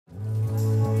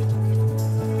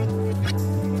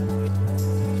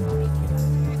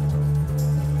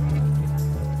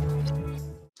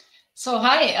So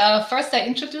hi, first I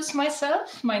introduce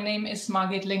myself. My name is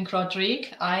Margit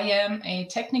Link-Rodrigue. I am a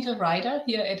technical writer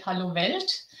here at Hallo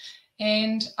Welt,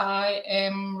 and I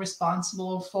am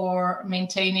responsible for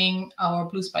maintaining our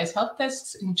BlueSpice help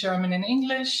desks in German and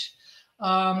English.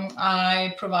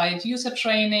 I provide user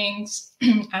trainings,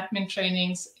 admin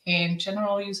trainings, and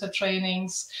general user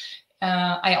trainings.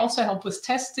 I also help with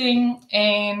testing,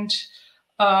 and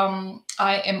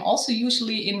I am also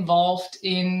usually involved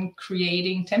in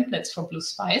creating templates for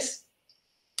BlueSpice.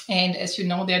 And as you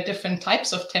know, there are different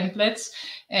types of templates.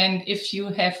 And if you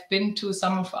have been to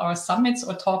some of our summits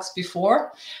or talks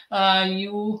before,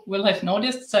 you will have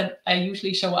noticed that I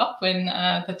usually show up when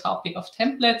the topic of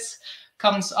templates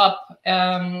comes up,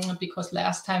 because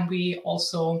last time we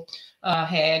also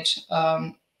had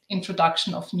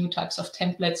introduction of new types of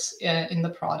templates in the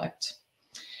product.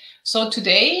 So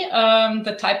today,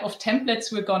 the type of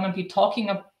templates we're going to be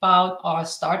talking about are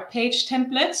start page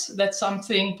templates. That's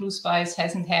something BlueSpice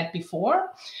hasn't had before,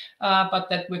 but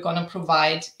that we're going to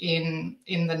provide in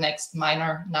the next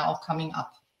minor now coming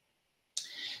up.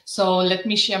 So let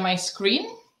me share my screen.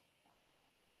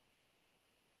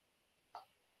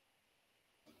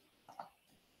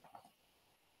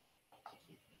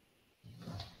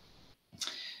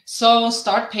 So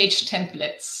start page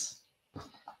templates.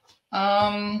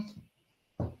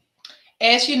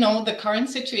 As you know, the current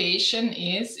situation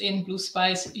is in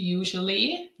BlueSpice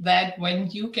usually that when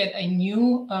you get a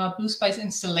new BlueSpice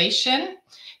installation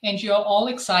and you're all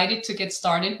excited to get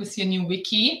started with your new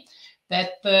wiki,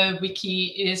 that the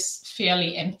wiki is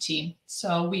fairly empty.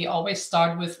 So we always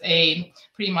start with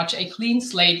pretty much a clean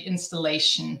slate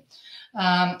installation.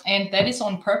 And that is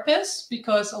on purpose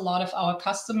because a lot of our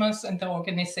customers and the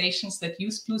organizations that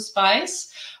use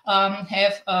BlueSpice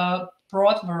have a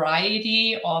broad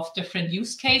variety of different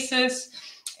use cases,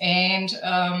 and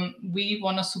we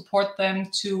want to support them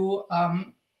to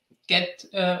get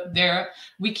their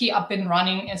wiki up and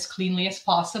running as cleanly as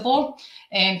possible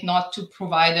and not to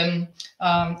provide them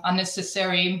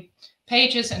unnecessary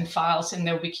pages and files in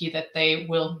their wiki that they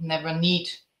will never need.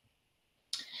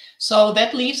 So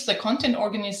that leaves the content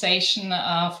organization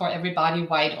for everybody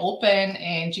wide open,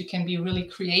 and you can be really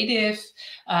creative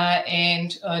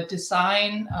and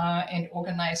design and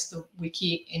organize the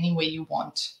wiki any way you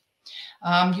want.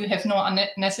 You have no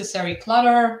unnecessary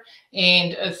clutter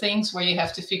and things where you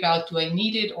have to figure out, do I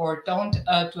need it or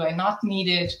do I not need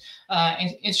it?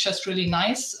 And it's just really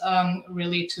nice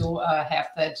really to have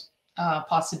that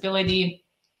possibility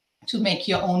to make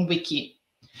your own wiki.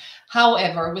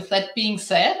 However, with that being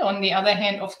said, on the other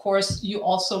hand, of course, you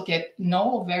also get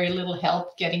very little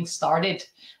help getting started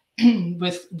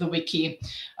with the wiki.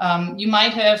 You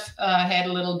might have had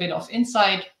a little bit of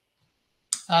insight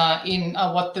in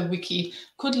what the wiki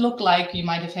could look like. You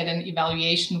might have had an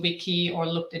evaluation wiki or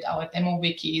looked at our demo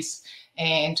wikis,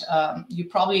 and you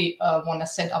probably want to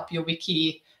set up your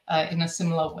wiki in a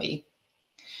similar way.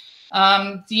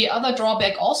 The other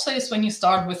drawback also is when you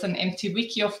start with an empty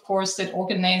wiki, of course, that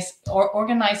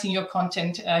organizing your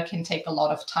content can take a lot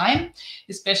of time,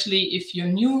 especially if you're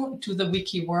new to the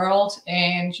wiki world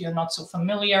and you're not so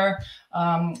familiar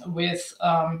with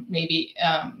maybe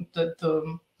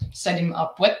the setting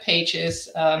up web pages,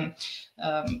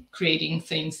 creating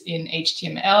things in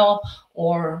HTML,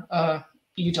 or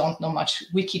you don't know much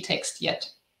wiki text yet.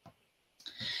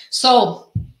 So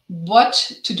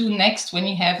what to do next when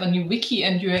you have a new wiki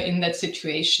and you're in that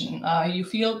situation? You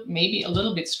feel maybe a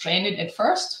little bit stranded at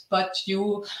first, but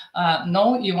you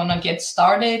know you want to get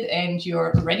started and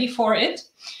you're ready for it.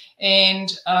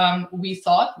 And we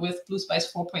thought with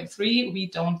BlueSpice 4.3, we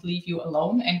don't leave you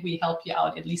alone and we help you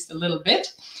out at least a little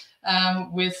bit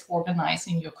with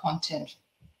organizing your content.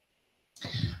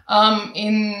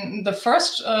 In the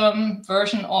first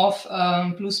version of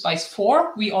BlueSpice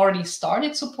 4, we already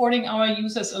started supporting our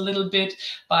users a little bit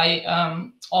by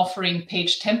offering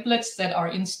page templates that are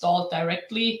installed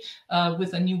directly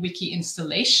with a new wiki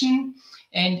installation.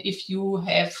 And if you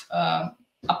have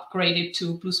upgraded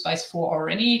to BlueSpice 4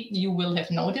 already, you will have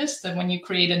noticed that when you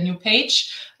create a new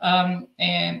page,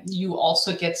 and you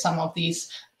also get some of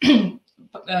these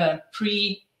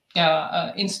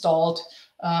pre-installed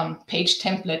page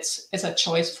templates as a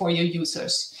choice for your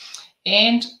users.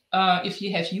 And if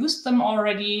you have used them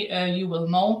already, you will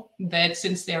know that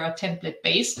since they are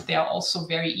template-based, they are also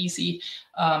very easy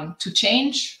to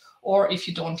change. Or if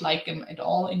you don't like them at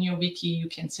all in your wiki, you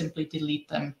can simply delete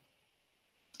them.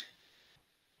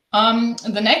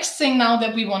 The next thing now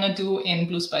that we want to do in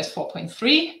BlueSpice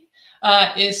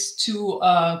 4.3 is to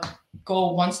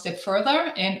go one step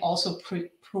further and also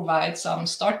provide some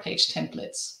start page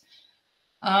templates.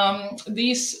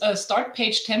 These start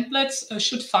page templates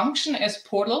should function as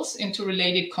portals into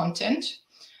related content.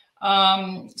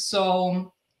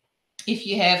 So if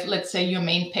you have, let's say, your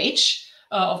main page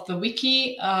of the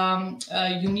wiki,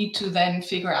 you need to then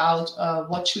figure out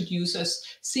what should users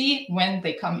see when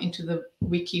they come into the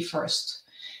wiki first.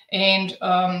 And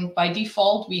by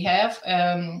default, we have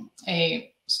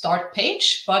a start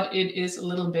page, but it is a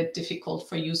little bit difficult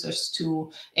for users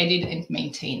to edit and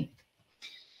maintain.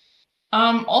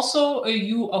 Also,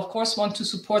 you, of course, want to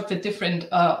support the different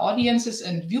audiences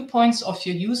and viewpoints of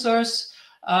your users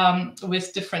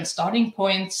with different starting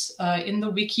points in the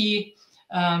wiki.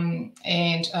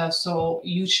 So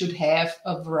you should have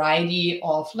a variety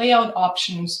of layout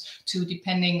options to,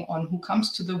 depending on who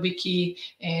comes to the wiki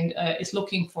and is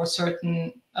looking for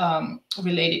certain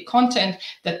related content,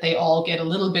 that they all get a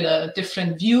little bit of a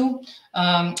different view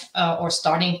or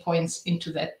starting points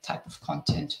into that type of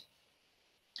content.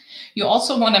 You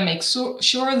also want to make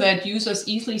sure that users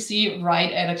easily see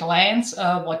right at a glance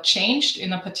what changed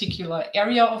in a particular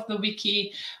area of the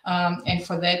wiki. And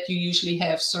for that, you usually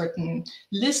have certain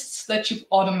lists that you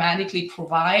automatically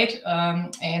provide.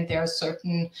 And there are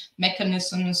certain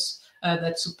mechanisms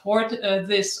that support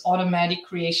this automatic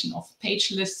creation of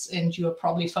page lists, and you are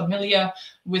probably familiar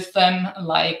with them,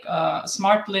 like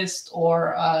Smart List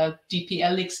or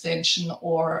DPL extension,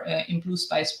 or in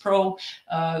BlueSpice Pro,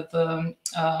 the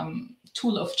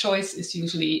tool of choice is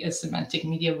usually a semantic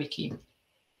MediaWiki.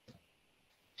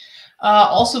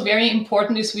 Also very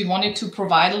important is we wanted to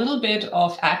provide a little bit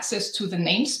of access to the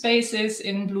namespaces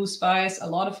in BlueSpice. A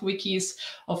lot of wikis,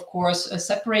 of course,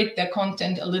 separate their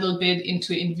content a little bit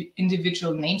into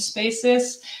individual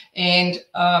namespaces. And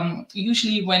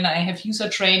usually when I have user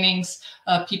trainings,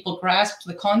 people grasp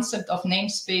the concept of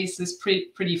namespaces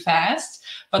pretty fast.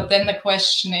 But then the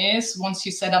question is, once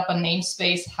you set up a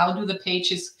namespace, how do the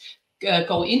pages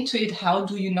go into it? How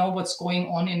do you know what's going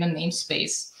on in a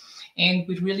namespace? And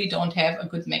we really don't have a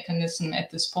good mechanism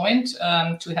at this point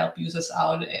to help users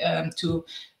out to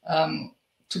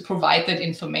provide that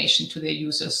information to their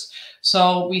users.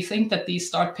 So we think that these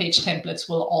start page templates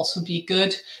will also be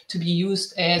good to be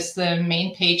used as the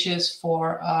main pages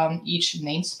for each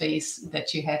namespace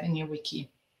that you have in your wiki.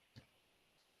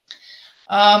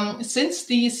 Since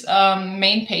these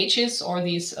main pages or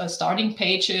these starting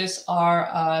pages are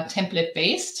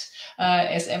template-based,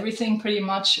 as everything pretty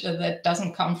much that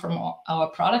doesn't come from our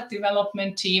product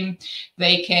development team,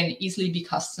 they can easily be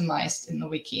customized in the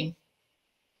wiki.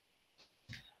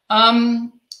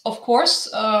 Of course,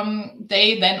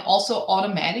 they then also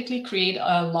automatically create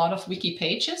a lot of wiki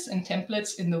pages and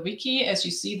templates in the wiki. As you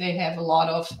see, they have a lot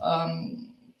of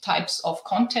types of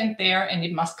content there, and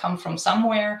it must come from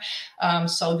somewhere.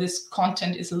 So this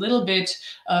content is a little bit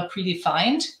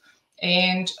predefined,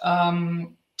 and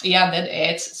yeah, that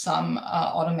adds some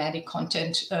automatic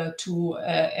content to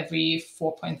every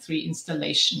 4.3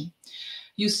 installation.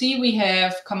 You see, we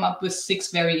have come up with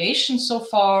 6 variations so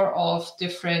far of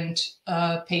different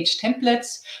page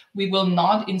templates. We will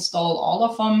not install all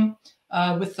of them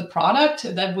with the product.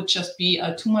 That would just be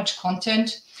too much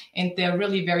content, and they're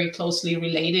really very closely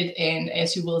related. And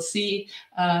as you will see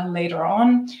later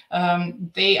on,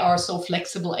 they are so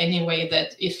flexible anyway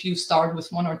that if you start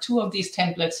with 1 or 2 of these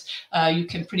templates, you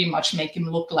can pretty much make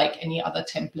them look like any other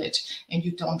template, and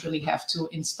you don't really have to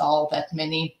install that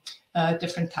many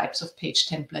different types of page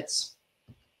templates.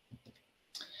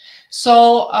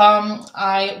 So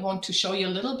I want to show you a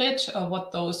little bit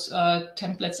what those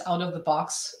templates out of the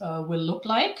box will look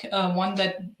like. One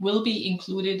that will be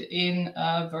included in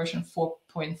version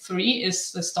 4.3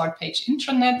 is the start page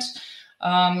intranet.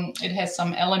 It has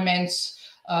some elements.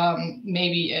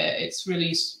 Maybe it's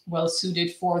really well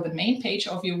suited for the main page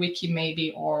of your wiki,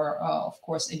 maybe, or of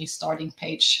course, any starting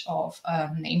page of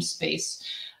namespace.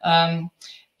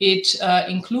 It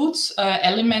includes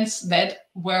elements that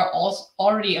were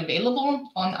already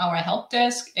available on our help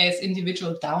desk as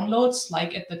individual downloads,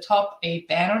 like at the top, a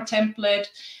banner template,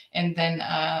 and then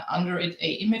under it,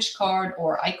 a image card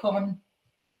or icon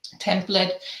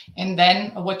template. And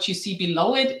then what you see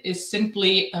below it is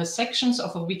simply sections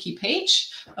of a wiki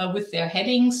page with their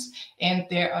headings, and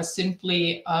they are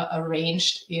simply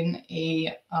arranged in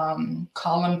a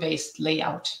column-based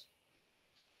layout.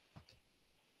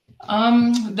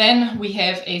 Then we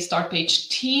have a start page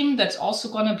theme that's also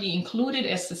going to be included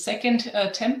as the second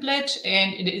template,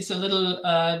 and it is a little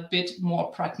bit more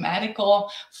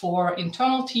pragmatical for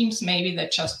internal teams, maybe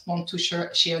that just want to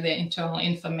share their internal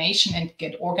information and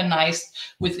get organized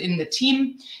within the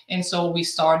team. And so we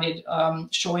started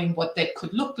showing what that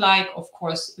could look like. Of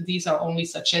course, these are only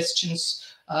suggestions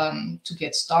to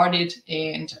get started,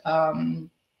 and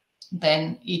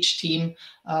then each team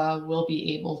will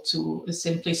be able to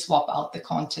simply swap out the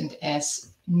content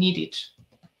as needed.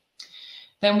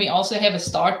 Then we also have a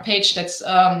start page that's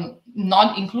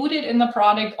not included in the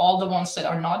product. All the ones that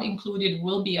are not included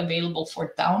will be available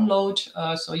for download,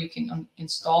 so you can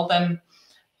install them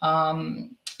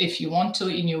if you want to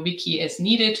in your wiki as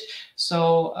needed.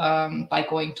 So by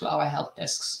going to our help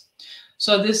desks.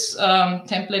 So this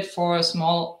template for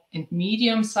small and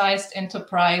medium-sized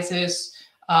enterprises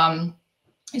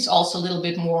is also a little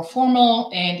bit more formal,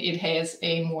 and it has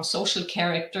a more social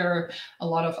character. A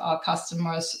lot of our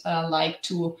customers like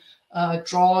to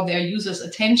draw their users'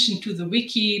 attention to the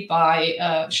wiki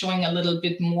by showing a little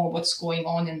bit more what's going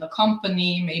on in the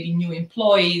company, maybe new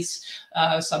employees,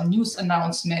 some news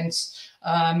announcements,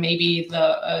 maybe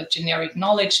the generic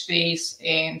knowledge base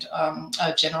and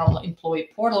a general employee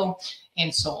portal,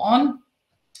 and so on.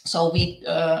 So we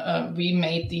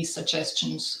made these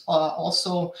suggestions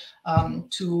also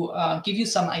to give you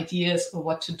some ideas of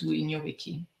what to do in your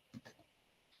wiki.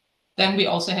 Then we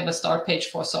also have a start page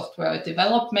for software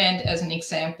development as an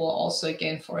example, also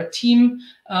again for a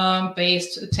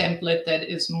team-based template that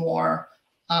is more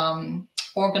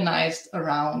organized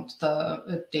around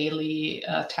the daily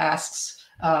tasks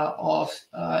of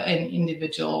an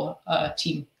individual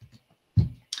team.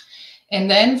 And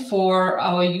then for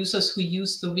our users who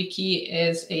use the wiki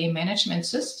as a management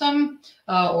system,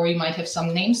 or you might have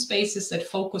some namespaces that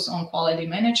focus on quality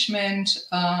management,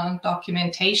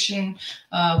 documentation,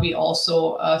 we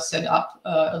also set up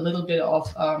a little bit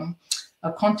of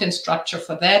a content structure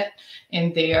for that.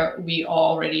 And there we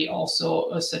already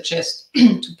also suggest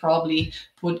to probably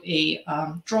put a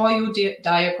draw you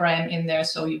diagram in there.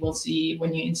 So you will see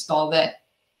when you install that,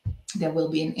 there will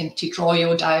be an empty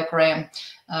Drawio diagram,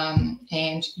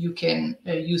 and you can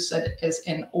use that as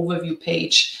an overview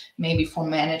page, maybe for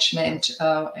management,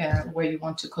 where you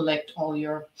want to collect all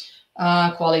your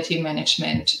quality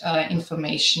management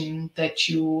information that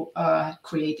you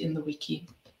create in the wiki.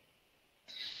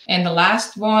 And the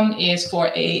last one is for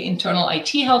a internal IT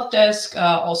help desk,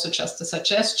 also just a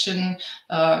suggestion.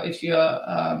 If your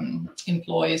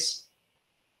employees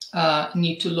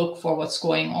need to look for what's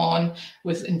going on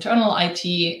with internal IT,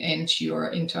 and your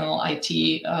internal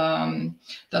IT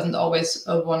doesn't always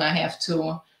want to have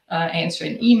to answer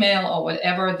an email or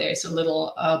whatever, there's a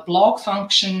little blog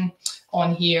function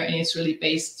on here, and it's really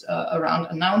based around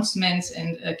announcements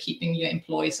and keeping your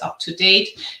employees up to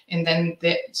date. And then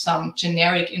there's some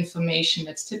generic information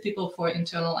that's typical for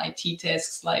internal IT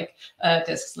tasks, like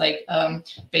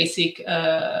basic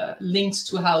links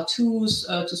to how-tos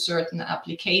to certain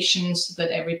applications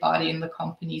that everybody in the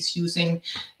company is using,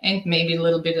 and maybe a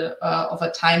little bit of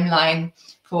a timeline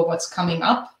for what's coming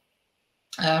up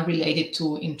related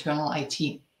to internal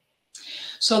IT.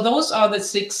 So those are the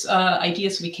 6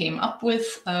 ideas we came up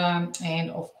with.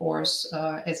 And of course,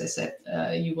 as I said,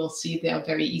 you will see they are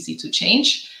very easy to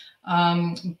change,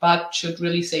 but should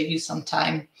really save you some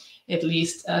time, at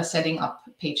least setting up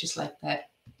pages like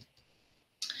that.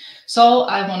 So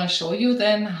I want to show you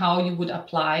then how you would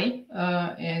apply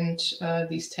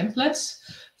these templates.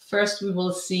 First, we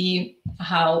will see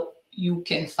how you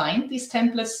can find these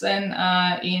templates then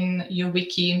in your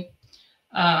wiki,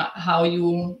 how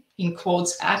you, in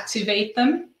quotes, activate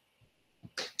them.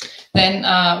 Then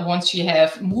once you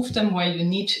have moved them where you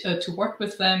need to work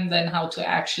with them, then how to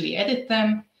actually edit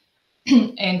them.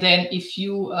 And then if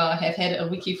you have had a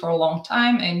wiki for a long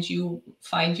time and you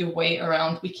find your way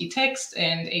around wiki text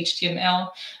and HTML,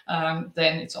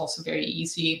 then it's also very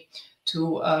easy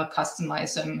to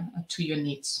customize them to your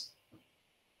needs.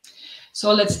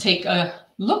 So let's take a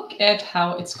look at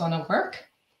how it's going to work.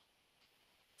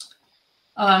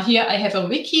 Here I have a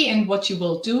wiki, and what you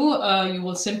will do, you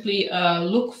will simply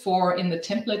look for in the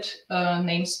template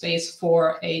namespace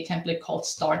for a template called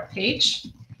Start Page.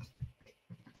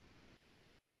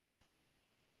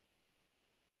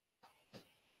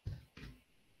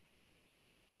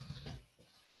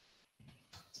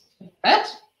 Like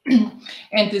that.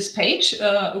 And this page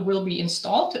will be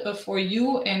installed for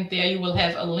you, and there you will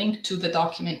have a link to the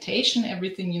documentation,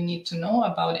 everything you need to know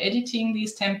about editing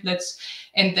these templates,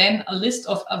 and then a list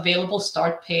of available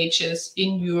start pages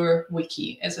in your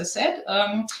wiki. As I said,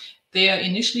 there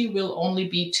initially will only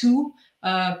be 2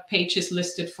 pages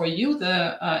listed for you,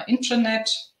 the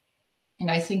intranet, and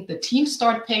I think the team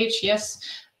start page, yes,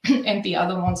 and the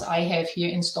other ones I have here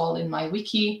installed in my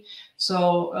wiki.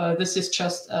 So this is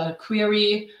just a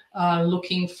query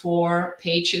looking for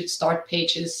pages, start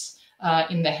pages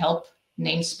in the help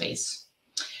namespace.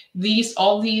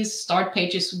 All these start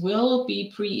pages will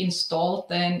be pre-installed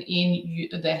then in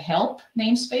the help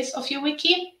namespace of your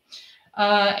wiki.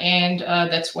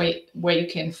 That's where you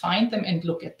can find them and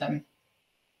look at them.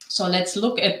 So let's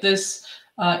look at this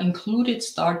included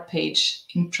start page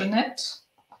intranet.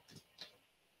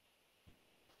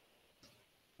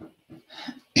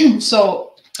 So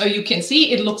you can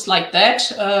see it looks like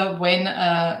that when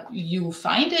you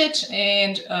find it,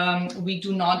 and we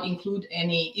do not include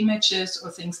any images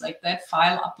or things like that,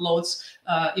 file uploads.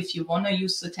 If you want to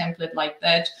use the template like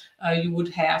that, you would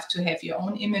have to have your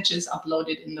own images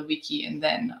uploaded in the wiki and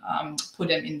then put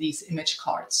them in these image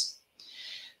cards.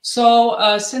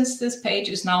 So since this page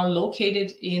is now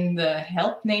located in the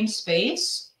help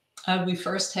namespace, we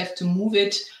first have to move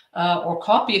it or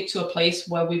copy it to a place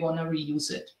where we want to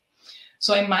reuse it.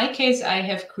 So in my case, I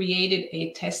have created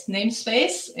a test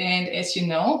namespace. And as you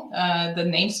know, the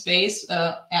namespace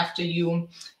after you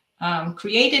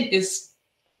create it is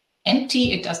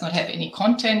empty. It does not have any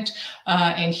content.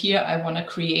 And here I want to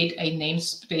create a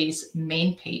namespace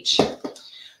main page.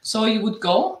 So you would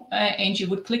go and you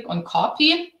would click on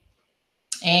copy.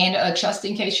 And just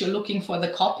in case you're looking for the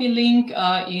copy link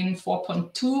in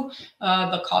 4.2,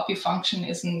 the copy function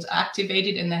isn't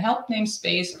activated in the help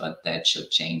namespace, but that should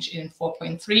change in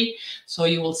 4.3. So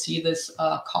you will see this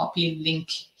copy link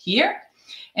here.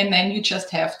 And then you just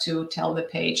have to tell the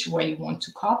page where you want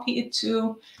to copy it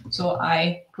to. So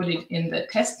I put it in the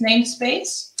test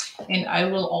namespace, and I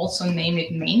will also name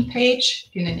it main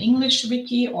page in an English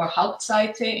wiki or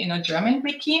Hauptseite in a German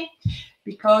wiki.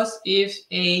 Because if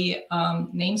a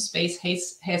namespace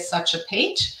has such a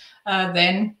page,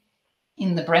 then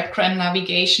in the breadcrumb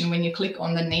navigation, when you click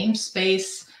on the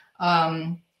namespace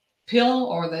pill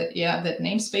or that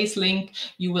namespace link,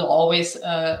 you will always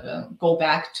go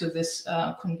back to this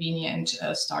convenient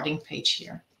starting page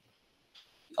here.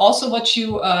 Also, what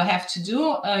you have to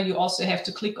do, you also have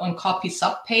to click on copy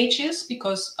subpages,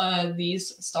 because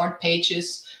these start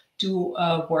pages do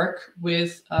work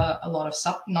with a lot of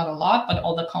not a lot, but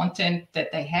all the content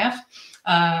that they have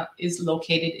is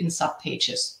located in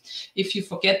subpages. If you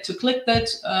forget to click that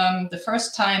the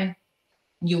first time,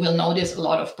 you will notice a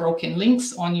lot of broken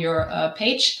links on your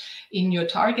page. In your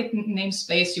target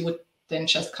namespace, you would then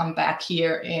just come back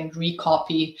here and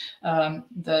recopy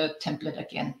the template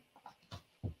again.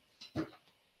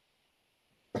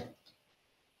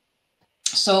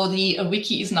 So the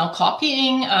wiki is now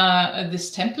copying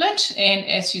this template, and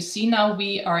as you see now,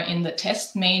 we are in the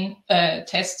test namespace,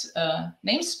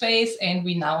 and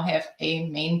we now have a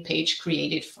main page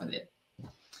created for it.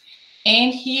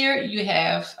 And here you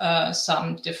have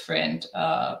some different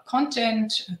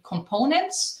content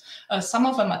components. Some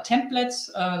of them are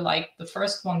templates, like the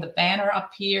first one, the banner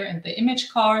up here, and the image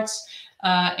cards.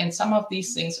 And some of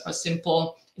these things are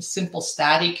simple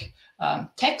static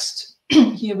text.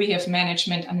 Here we have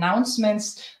management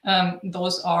announcements.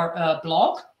 Those are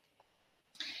blog.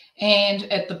 And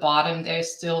at the bottom,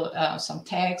 there's still some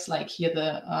tags, like here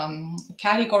the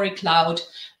category cloud.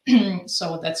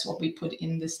 So that's what we put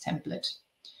in this template.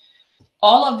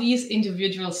 All of these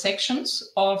individual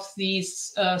sections of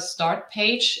these start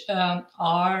page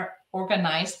are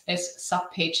organized as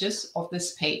subpages of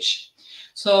this page.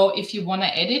 So if you want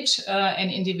to edit an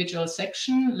individual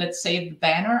section, let's say the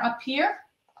banner up here,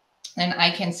 then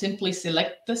I can simply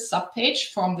select the subpage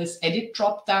from this edit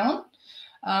drop down,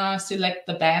 select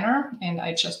the banner, and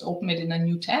I just open it in a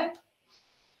new tab.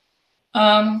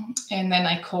 And then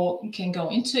I can go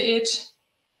into it,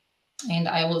 and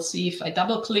I will see if I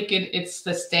double click it, it's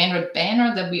the standard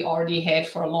banner that we already had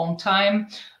for a long time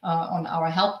on our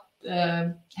help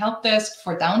desk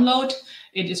for download.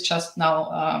 It is just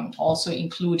now also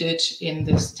included in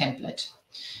this template.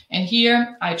 And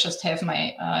here I just have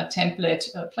my template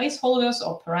placeholders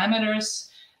or parameters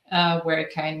where I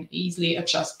can easily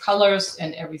adjust colors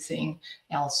and everything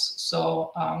else.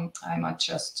 So I might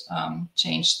just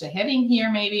change the heading here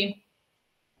maybe.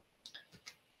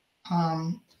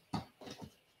 Okay,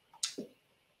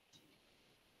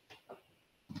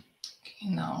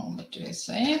 now what do I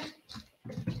say?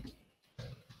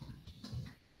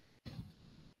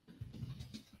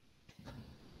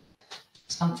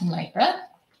 Something like that.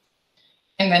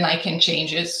 And then I can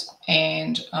change it.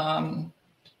 And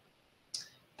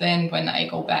then when I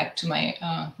go back to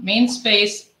my main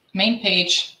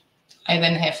page, I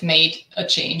then have made a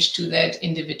change to that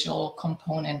individual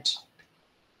component.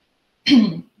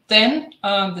 Then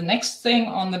the next thing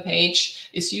on the page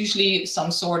is usually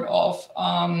some sort of,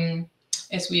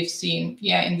 as we've seen,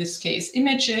 in this case,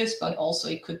 images, but also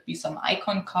it could be some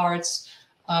icon cards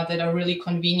that are really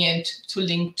convenient to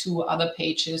link to other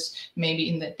pages, maybe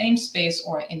in the namespace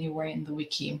or anywhere in the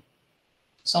wiki.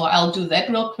 So I'll do that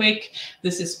real quick.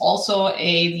 This is also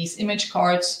these image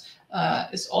cards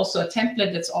is also a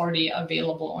template that's already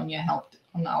available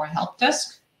on our help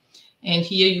desk. And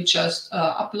here you just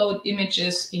upload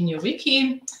images in your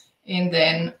wiki and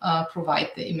then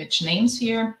provide the image names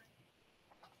here.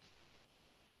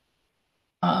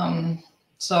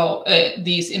 So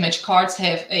these image cards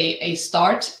have a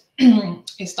start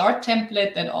a start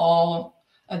template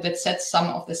that sets some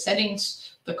of the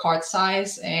settings, the card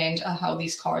size, and how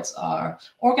these cards are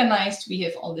organized. We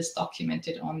have all this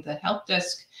documented on the help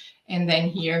desk. And then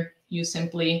here you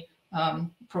simply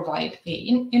provide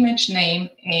an image name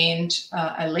and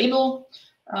a label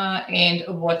and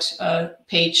what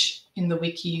page in the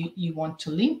wiki you want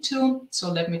to link to.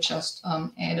 So let me just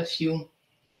add a few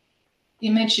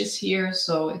images here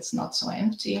so it's not so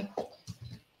empty.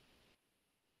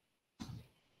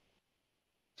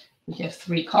 We have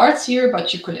 3 cards here,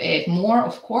 but you could add more,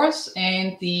 of course,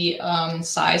 and the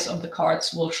size of the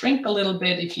cards will shrink a little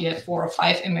bit. If you have 4 or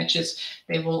 5 images,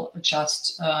 they will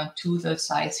adjust to the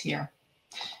size here.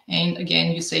 And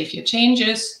again, you save your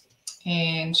changes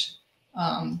and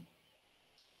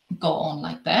go on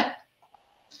like that.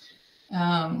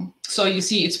 So you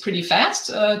see it's pretty fast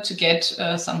to get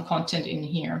some content in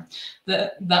here.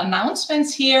 The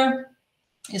announcements here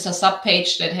is a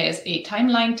subpage that has a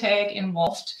timeline tag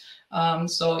involved.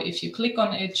 So if you click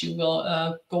on it, you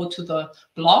will go to the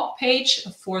blog page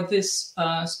for this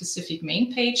specific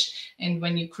main page. And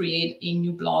when you create a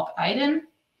new blog item,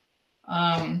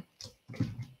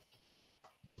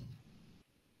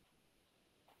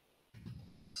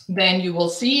 then you will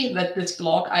see that this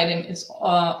blog item is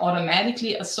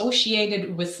automatically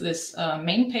associated with this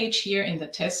main page here in the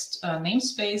test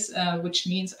namespace, which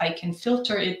means I can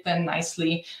filter it then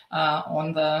nicely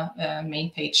on the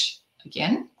main page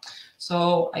again.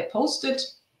 So I post it,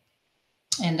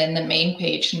 and then the main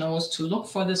page knows to look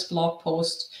for this blog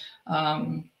post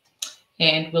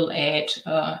and will add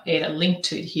a link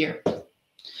to it here.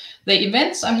 The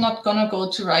events I'm not going to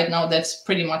go to right now. That's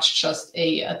pretty much just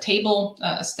a table,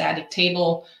 a static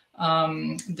table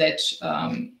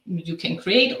that you can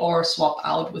create or swap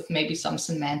out with maybe some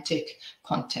semantic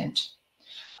content.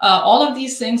 All of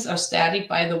these things are static,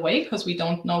 by the way, because we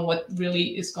don't know what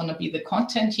really is going to be the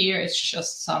content here. It's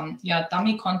just some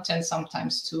dummy content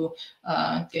sometimes to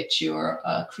get your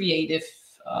creative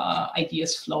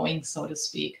ideas flowing, so to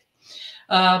speak.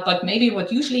 But maybe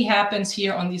what usually happens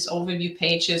here on these overview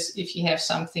pages, if you have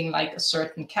something like a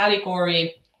certain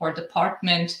category or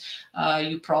department,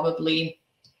 you probably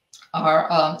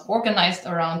are organized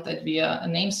around that via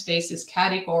namespaces,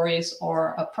 categories,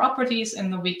 or properties in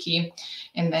the wiki.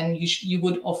 And then you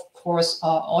would, of course,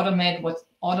 automate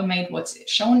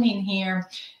what's shown in here.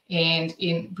 And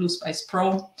in BlueSpice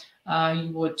Pro,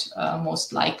 you would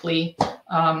most likely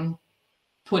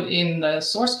put in the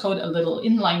source code a little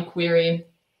inline query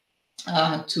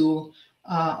to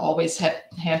always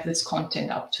have this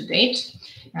content up to date.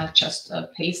 I'll just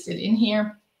paste it in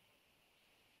here.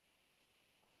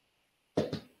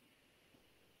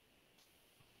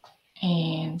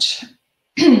 And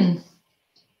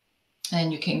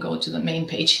then you can go to the main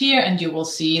page here and you will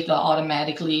see the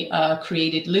automatically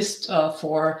created list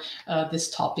for this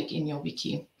topic in your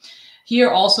wiki. Here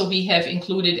also we have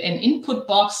included an input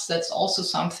box. That's also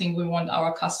something we want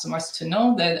our customers to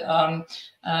know,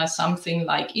 that something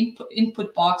like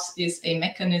input box is a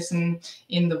mechanism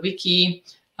in the wiki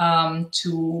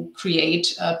to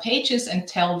create pages and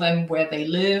tell them where they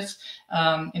live,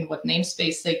 in what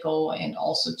namespace they go, and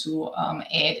also to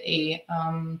add a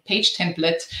page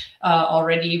template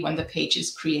already when the page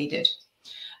is created.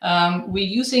 We're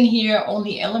using here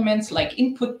only elements like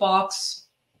input box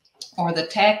or the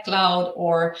tag cloud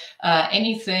or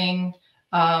anything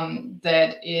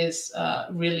that is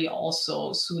really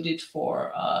also suited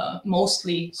for,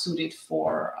 mostly suited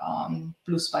for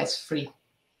BlueSpice free.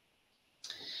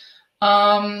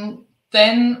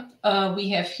 Then we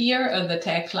have here the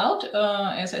tag cloud.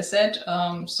 As I said,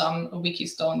 some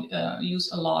wikis don't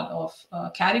use a lot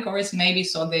of categories maybe,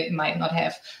 so they might not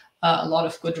have a lot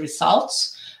of good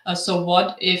results. So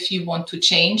what if you want to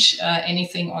change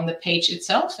anything on the page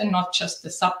itself and not just the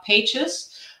sub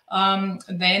pages?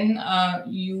 Then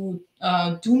you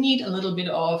do need a little bit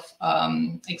of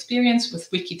experience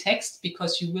with wiki text,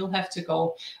 because you will have to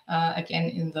go again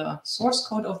in the source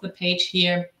code of the page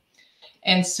here.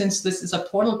 And since this is a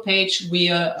portal page, we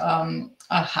are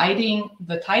hiding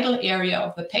the title area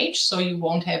of the page, so you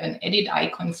won't have an edit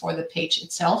icon for the page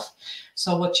itself.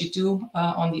 So what you do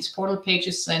on these portal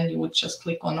pages, then you would just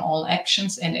click on all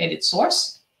actions and edit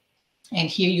source. And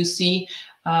here you see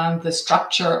the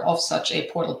structure of such a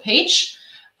portal page.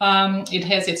 It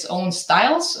has its own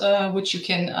styles, which you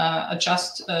can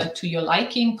adjust to your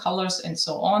liking, colors, and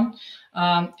so on.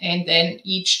 And then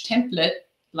each template,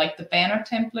 like the banner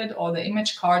template or the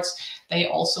image cards, they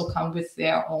also come with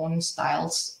their own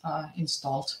styles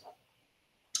installed.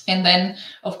 And then,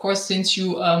 of course, since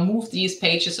you move these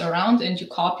pages around and you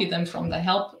copy them from the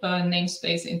help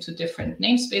namespace into different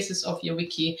namespaces of your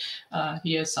wiki,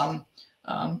 here are some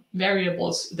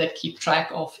variables that keep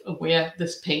track of where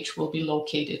this page will be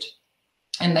located.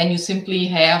 And then you simply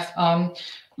have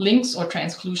links or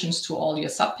transclusions to all your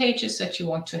subpages that you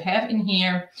want to have in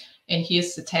here. And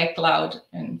here's the tag cloud.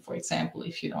 And for example,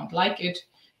 if you don't like it,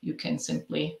 you can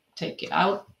simply take it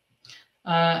out.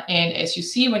 And as you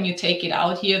see, when you take it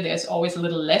out here, there's always a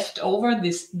little leftover,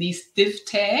 these div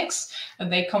tags.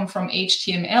 They come from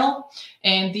HTML,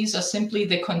 and these are simply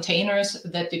the containers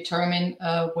that determine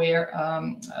where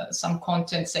some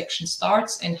content section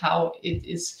starts and how it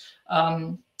is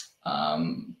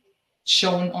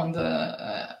shown on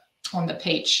the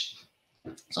page.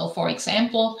 So for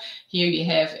example, here you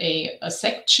have a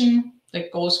section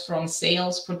that goes from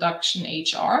sales, production,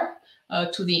 HR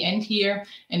to the end here,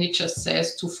 and it just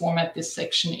says to format this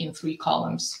section in 3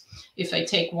 columns. If I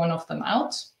take one of them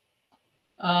out,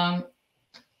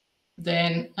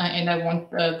 then and I want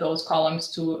those columns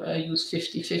to use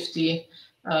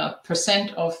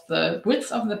 50-50% of the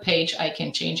width of the page, I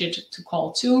can change it to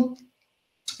call to,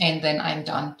 and then I'm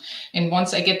done. And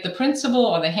once I get the principle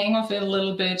or the hang of it a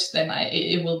little bit, then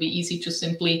it will be easy to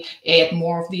simply add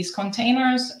more of these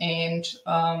containers and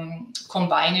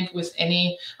combine it with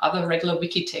any other regular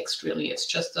wiki text, really. It's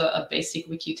just a basic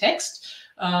wiki text,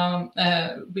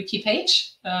 wiki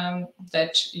page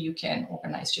that you can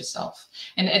organize yourself.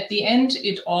 And at the end,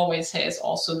 it always has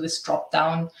also this drop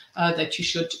down that you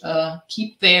should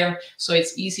keep there. So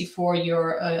it's easy for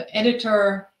your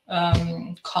editor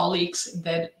colleagues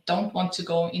that don't want to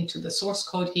go into the source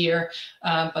code here,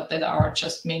 but that are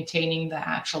just maintaining the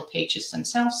actual pages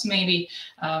themselves, maybe,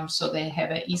 so they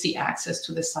have an easy access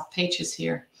to the sub pages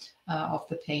here of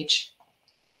the page.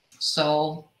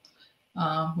 So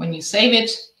when you save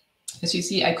it, as you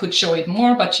see, I could show it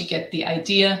more, but you get the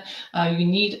idea. You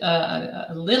need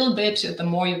a little bit, the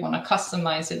more you want to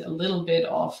customize it, a little bit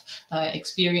of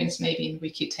experience maybe in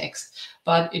wiki text,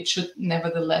 but it should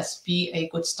nevertheless be a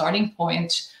good starting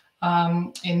point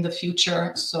in the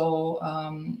future. So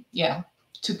yeah,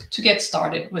 to get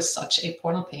started with such a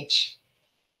portal page.